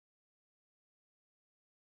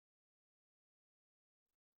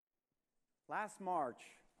Last March,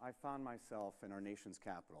 I found myself in our nation's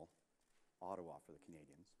capital, Ottawa for the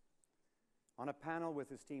Canadians, on a panel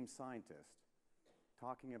with esteemed scientists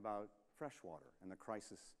talking about freshwater and the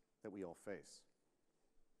crisis that we all face.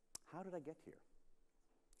 How did I get here?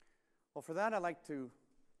 Well, for that, I'd like to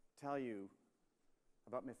tell you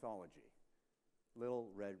about mythology, Little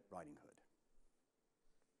Red Riding Hood.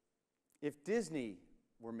 If Disney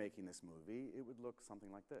were making this movie, it would look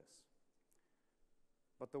something like this.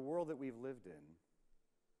 But the world that we've lived in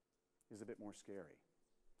is a bit more scary.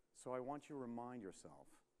 So I want you to remind yourself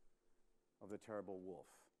of the terrible wolf,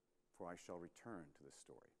 for I shall return to this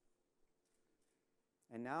story.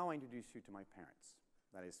 And now I introduce you to my parents.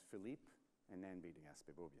 That is Philippe and Nanby de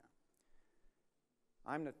Gaspé Beaubien.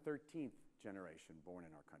 I'm the 13th generation born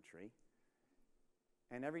in our country.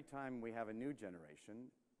 And every time we have a new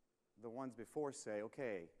generation, the ones before say,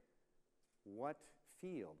 okay, what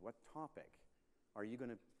field, what topic are you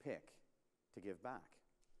going to pick to give back?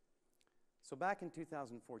 So back in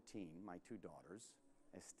 2014, my two daughters,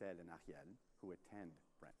 Estelle and Ariel, who attend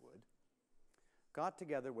Brentwood, got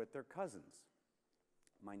together with their cousins,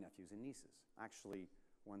 my nephews and nieces. Actually,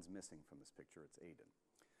 one's missing from this picture, it's Aiden.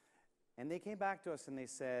 And they came back to us and they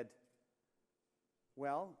said,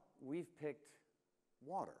 well, we've picked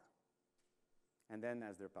water. And then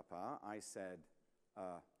as their papa, I said,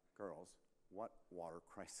 girls, what water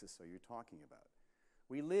crisis are you talking about?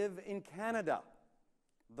 We live in Canada,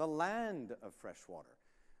 the land of fresh water.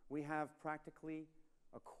 We have practically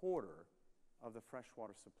a quarter of the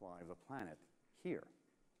freshwater supply of the planet here.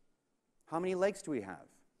 How many lakes do we have?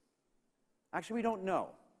 Actually, we don't know.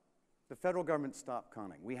 The federal government stopped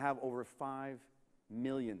counting. We have over 5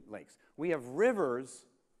 million lakes. We have rivers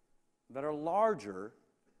that are larger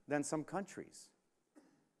than some countries.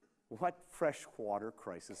 What freshwater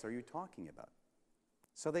crisis are you talking about?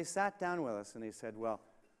 So they sat down with us and they said, well,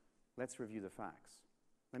 let's review the facts.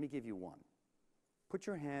 Let me give you one. Put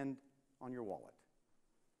your hand on your wallet.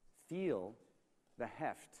 Feel the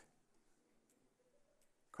heft.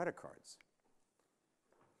 Credit cards.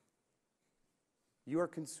 You are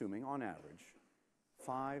consuming, on average,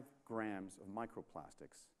 5 grams of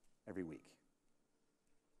microplastics every week.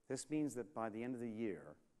 This means that by the end of the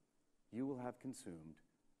year, you will have consumed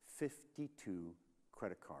 52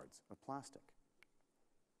 credit cards of plastic.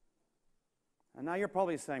 And now you're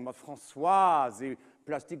probably saying, but François, the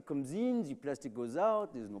plastic comes in, the plastic goes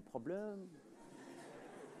out, there's no problem.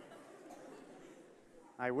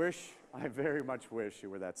 I very much wish it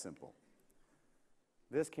were that simple.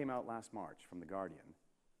 This came out last March from The Guardian,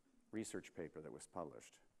 research paper that was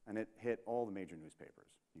published, and it hit all the major newspapers,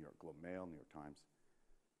 New York Globe Mail, New York Times.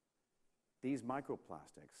 These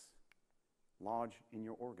microplastics lodge in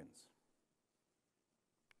your organs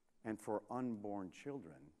and for unborn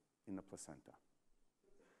children in the placenta.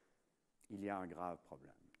 Il y a un grave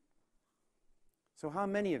problème. So how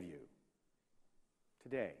many of you,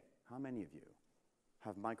 today, how many of you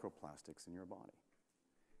have microplastics in your body?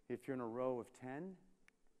 If you're in a row of 10,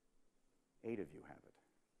 8 of you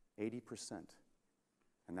have it, 80%,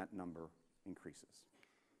 and that number increases.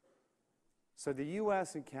 So the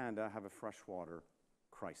US and Canada have a freshwater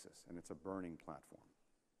crisis, and it's a burning platform.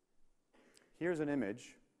 Here's an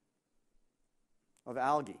image of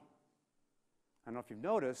algae. I don't know if you've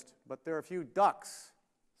noticed, but there are a few ducks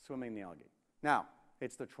swimming in the algae. Now,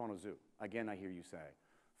 it's the Toronto Zoo. Again, I hear you say,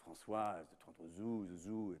 François, the Toronto Zoo,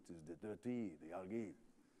 it is the dirty, the algae.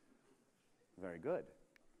 Very good.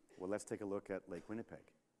 Well, let's take a look at Lake Winnipeg.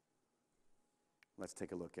 Let's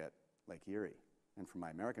take a look at Lake Erie. And for my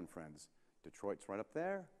American friends, Detroit's right up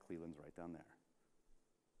there, Cleveland's right down there.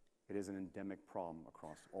 It is an endemic problem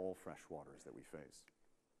across all freshwaters that we face.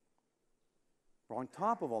 But on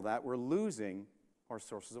top of all that, we're losing our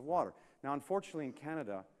sources of water. Now, unfortunately, in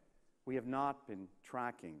Canada, we have not been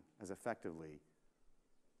tracking as effectively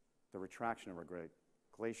the retraction of our great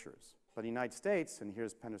glaciers. But in the United States, and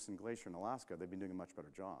here's Penderson Glacier in Alaska, they've been doing a much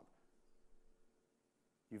better job.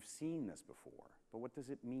 You've seen this before, but what does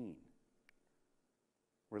it mean?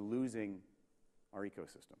 We're losing our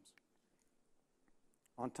ecosystems.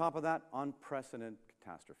 On top of that, unprecedented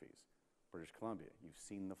catastrophes. British Columbia, you've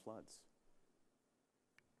seen the floods.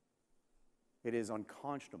 It is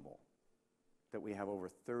unconscionable that we have over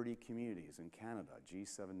 30 communities in Canada,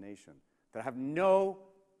 G7 nation, that have no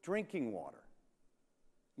drinking water.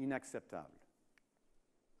 Inacceptable.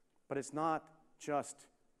 But it's not just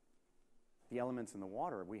the elements in the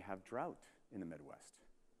water. We have drought in the Midwest.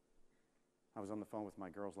 I was on the phone with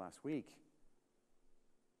my girls last week.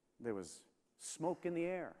 There was smoke in the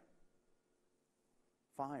air,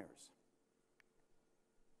 fires.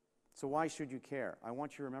 So why should you care? I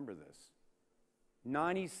want you to remember this.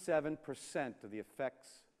 97% of the effects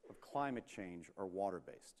of climate change are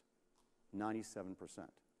water-based. 97%.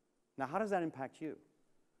 Now, how does that impact you?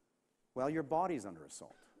 Well, your body's under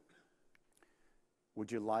assault.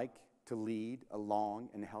 Would you like to lead a long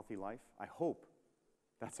and healthy life? I hope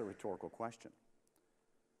that's a rhetorical question.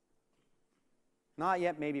 Not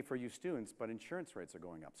yet maybe for you students, but insurance rates are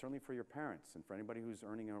going up, certainly for your parents and for anybody who's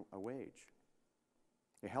earning a wage.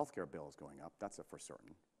 Your healthcare bill is going up, that's for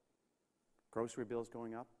certain. Grocery bills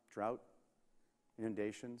going up, drought,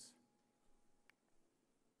 inundations,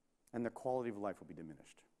 and the quality of life will be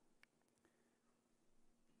diminished.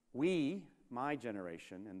 We, my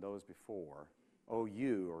generation, and those before, owe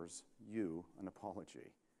you an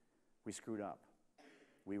apology. We screwed up.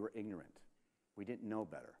 We were ignorant. We didn't know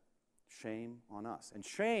better. Shame on us. And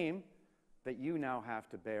shame that you now have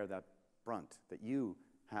to bear that brunt, that you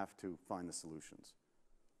have to find the solutions.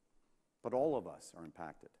 But all of us are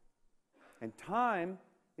impacted. And time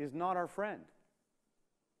is not our friend.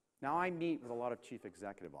 Now, I meet with a lot of chief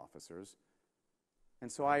executive officers,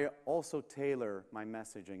 and so I also tailor my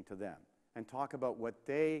messaging to them and talk about what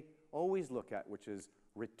they always look at, which is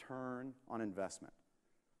return on investment.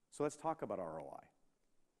 So let's talk about ROI.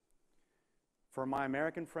 For my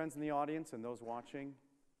American friends in the audience and those watching,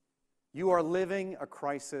 you are living a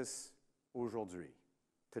crisis aujourd'hui,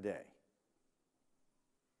 today.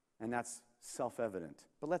 And that's self-evident.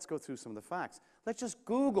 But let's go through some of the facts. Let's just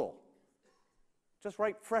Google. Just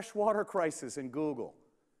write freshwater crisis in Google.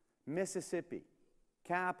 Mississippi,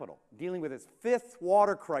 capital, dealing with its 5th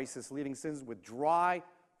water crisis, leaving citizens with dry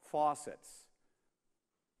faucets.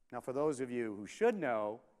 Now, for those of you who should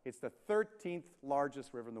know, it's the 13th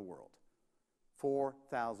largest river in the world,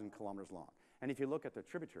 4,000 kilometers long. And if you look at the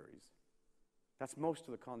tributaries, that's most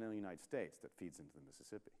of the continental United States that feeds into the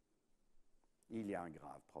Mississippi. Il y a un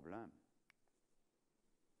grave problème.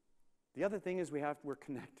 The other thing is we're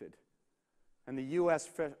connected. And the U.S.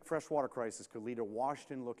 freshwater crisis could lead to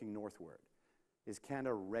Washington looking northward. Is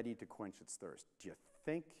Canada ready to quench its thirst? Do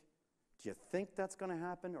you think that's going to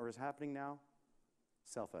happen or is happening now?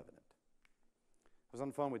 Self-evident. I was on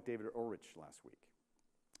the phone with David Ulrich last week.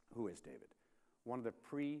 Who is David? One of the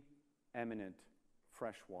preeminent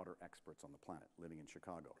freshwater experts on the planet, living in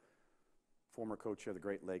Chicago. Former co-chair of the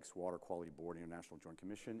Great Lakes Water Quality Board International Joint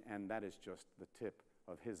Commission, and that is just the tip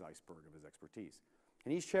of his iceberg of his expertise.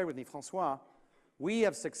 And he shared with me, François, we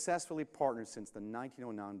have successfully partnered since the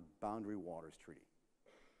 1909 Boundary Waters Treaty.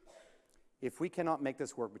 If we cannot make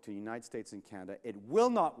this work between the United States and Canada, it will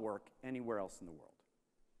not work anywhere else in the world.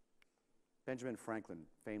 Benjamin Franklin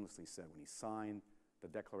famously said when he signed the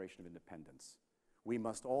Declaration of Independence, we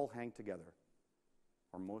must all hang together,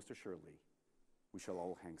 or most assuredly, we shall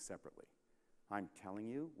all hang separately. I'm telling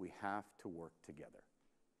you, we have to work together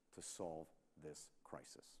to solve this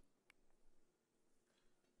crisis.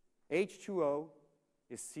 H2O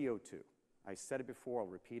is CO2. I said it before, I'll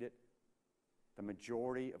repeat it. The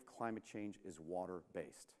majority of climate change is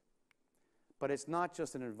water-based. But it's not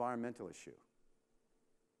just an environmental issue.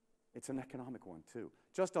 It's an economic one, too.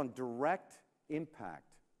 Just on direct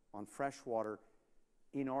impact on fresh water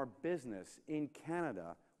in our business in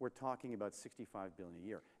Canada, we're talking about $65 billion a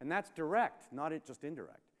year. And that's direct, not just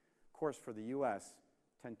indirect. Of course, for the US,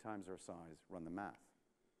 10 times our size, run the math.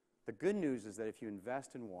 The good news is that if you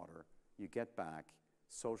invest in water, you get back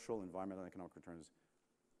social, environmental, and economic returns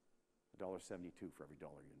 $1.72 for every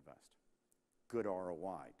dollar you invest. Good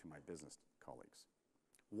ROI to my business colleagues.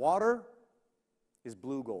 Water is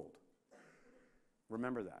blue gold.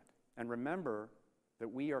 Remember that. And remember that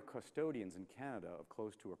we are custodians in Canada of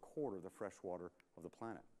close to a quarter of the fresh water of the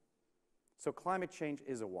planet. So climate change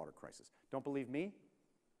is a water crisis. Don't believe me?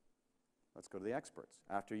 Let's go to the experts.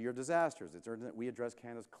 After your disasters, it's urgent that we address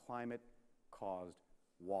Canada's climate-caused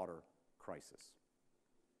water crisis.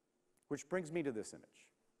 Which brings me to this image.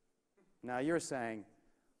 Now you're saying,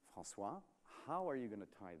 François, how are you going to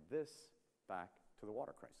tie this back to the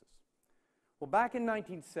water crisis? Well, back in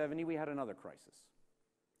 1970, we had another crisis,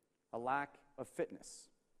 a lack of fitness.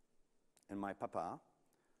 And my papa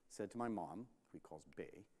said to my mom, who he calls B,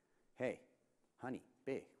 hey, honey,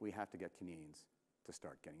 B, we have to get Canadians to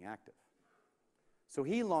start getting active. So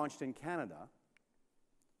he launched in Canada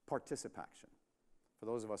Participaction. For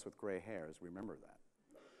those of us with gray hairs, remember that.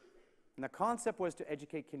 And the concept was to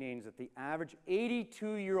educate Canadians that the average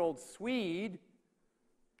 82-year-old Swede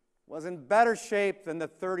was in better shape than the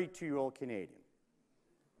 32-year-old Canadian.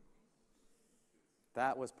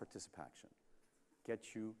 That was Participaction.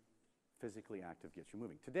 Get you physically active, get you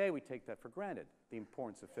moving. Today, we take that for granted, the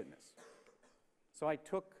importance of fitness. So I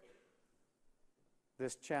took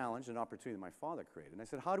this challenge, an opportunity that my father created, and I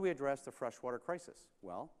said, how do we address the freshwater crisis?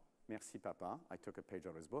 Well, Merci Papa. I took a page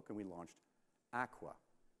out of his book and we launched Aqua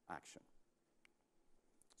Action.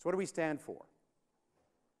 So what do we stand for?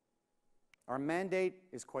 Our mandate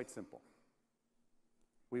is quite simple.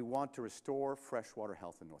 We want to restore freshwater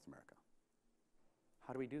health in North America.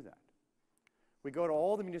 How do we do that? We go to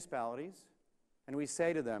all the municipalities and we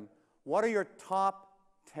say to them, what are your top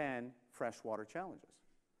 10 freshwater challenges?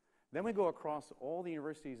 Then we go across all the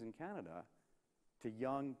universities in Canada to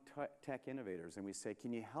young tech innovators and we say,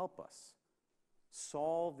 can you help us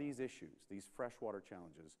solve these issues, these freshwater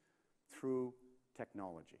challenges, through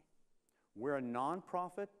technology? We're a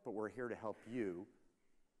nonprofit, but we're here to help you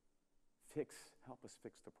help us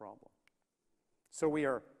fix the problem. So we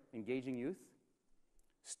are engaging youth,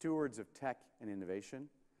 stewards of tech and innovation.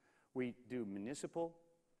 We do municipal,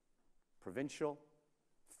 provincial,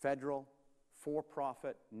 federal,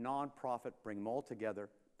 for-profit, non-profit, bring them all together,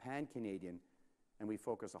 pan-Canadian, and we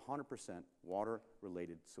focus 100%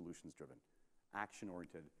 water-related, solutions-driven,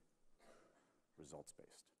 action-oriented,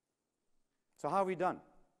 results-based. So how have we done?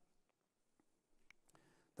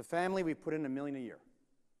 The family, we put in $1 million a year,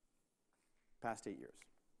 past 8 years.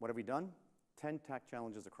 What have we done? 10 tech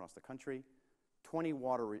challenges across the country, 20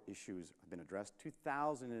 water issues have been addressed,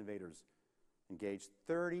 2,000 innovators engaged,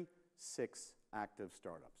 36 active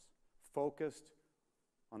startups focused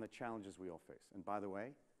on the challenges we all face. And by the way,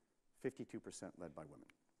 52% led by women.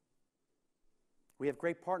 We have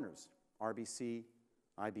great partners, RBC,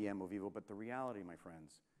 IBM, Ovivo, but the reality, my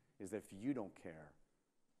friends, is that if you don't care,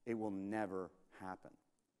 it will never happen.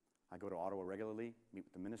 I go to Ottawa regularly, meet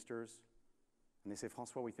with the ministers, and they say,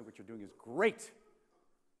 François, we think what you're doing is great.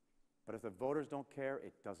 But if the voters don't care,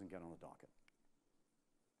 it doesn't get on the docket.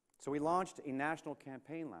 So we launched a national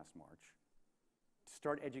campaign last March to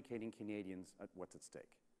start educating Canadians at what's at stake.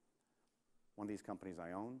 One of these companies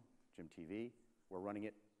I own, Jim TV, we're running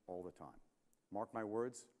it all the time. Mark my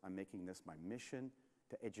words, I'm making this my mission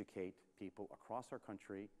to educate people across our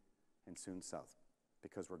country and soon south,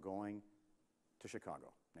 because we're going to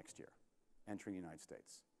Chicago next year, entering the United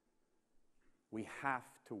States. We have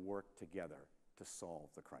to work together to solve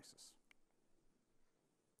the crisis.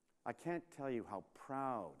 I can't tell you how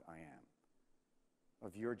proud I am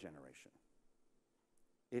of your generation.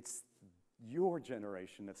 It's your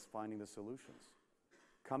generation that's finding the solutions,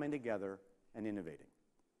 coming together and innovating.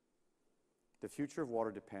 The future of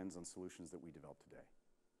water depends on solutions that we develop today.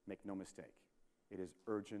 Make no mistake, it is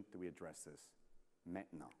urgent that we address this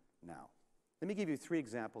maintenant, now. Let me give you 3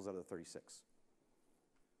 examples out of the 36.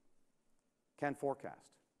 Can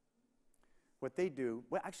Forecast. What they do,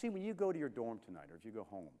 well, actually, when you go to your dorm tonight, or if you go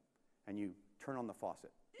home and you turn on the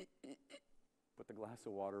faucet, put the glass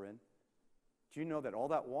of water in, do you know that all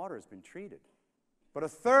that water has been treated? But a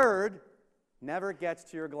third never gets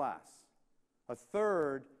to your glass. A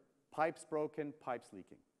third, pipes broken, pipes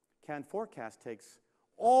leaking. Can Forecast takes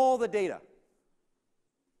all the data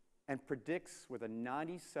and predicts with a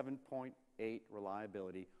 97.8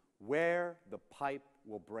 reliability where the pipe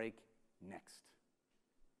will break next.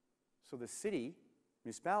 So the city,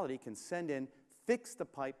 municipality, can send in, fix the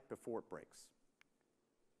pipe before it breaks.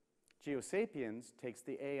 Geosapiens takes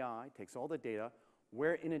the AI, takes all the data,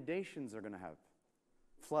 where inundations are going to have,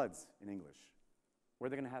 floods in English, where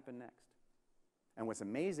they're going to happen next. And what's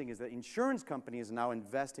amazing is that insurance companies are now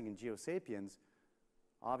investing in Geosapiens,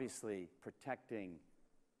 obviously protecting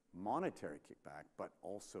monetary kickback, but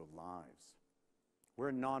also lives. We're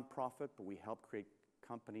a nonprofit, but we help create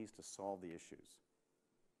companies to solve the issues.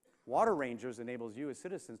 Water Rangers enables you as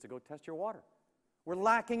citizens to go test your water. We're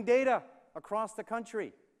lacking data across the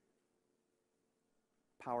country.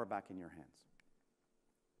 Power back in your hands.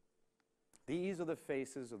 These are the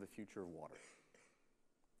faces of the future of water.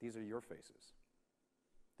 These are your faces.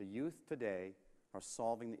 The youth today are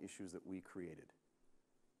solving the issues that we created.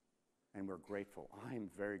 And we're grateful. I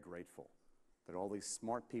am very grateful that all these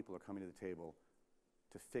smart people are coming to the table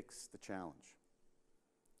to fix the challenge.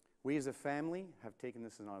 We as a family have taken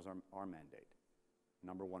this as our mandate,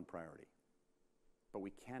 #1 priority. But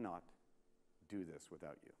we cannot do this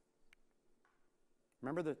without you.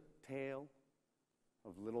 Remember the tale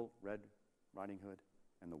of Little Red Riding Hood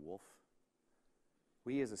and the wolf?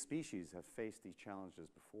 We as a species have faced these challenges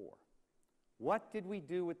before. What did we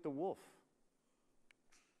do with the wolf?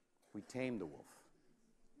 We tamed the wolf.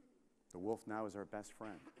 The wolf now is our best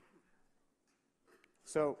friend.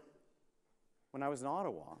 So, when I was in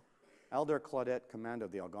Ottawa, Elder Claudette, commander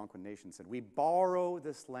of the Algonquin Nation, said, we borrow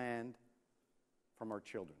this land from our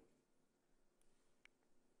children.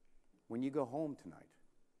 When you go home tonight,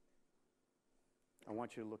 I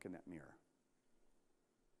want you to look in that mirror.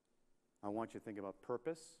 I want you to think about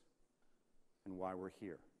purpose and why we're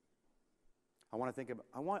here.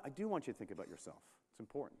 I do want you to think about yourself. It's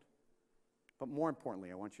important. But more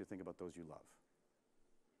importantly, I want you to think about those you love,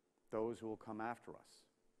 those who will come after us.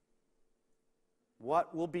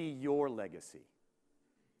 What will be your legacy?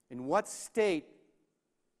 In what state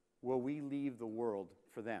will we leave the world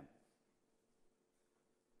for them?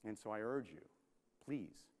 And so I urge you,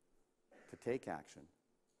 please, to take action,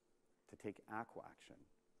 to take aqua action.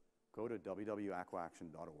 Go to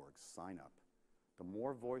www.aquaaction.org, sign up. The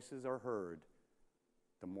more voices are heard,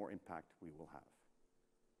 the more impact we will have.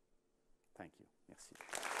 Thank you.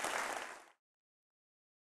 Merci.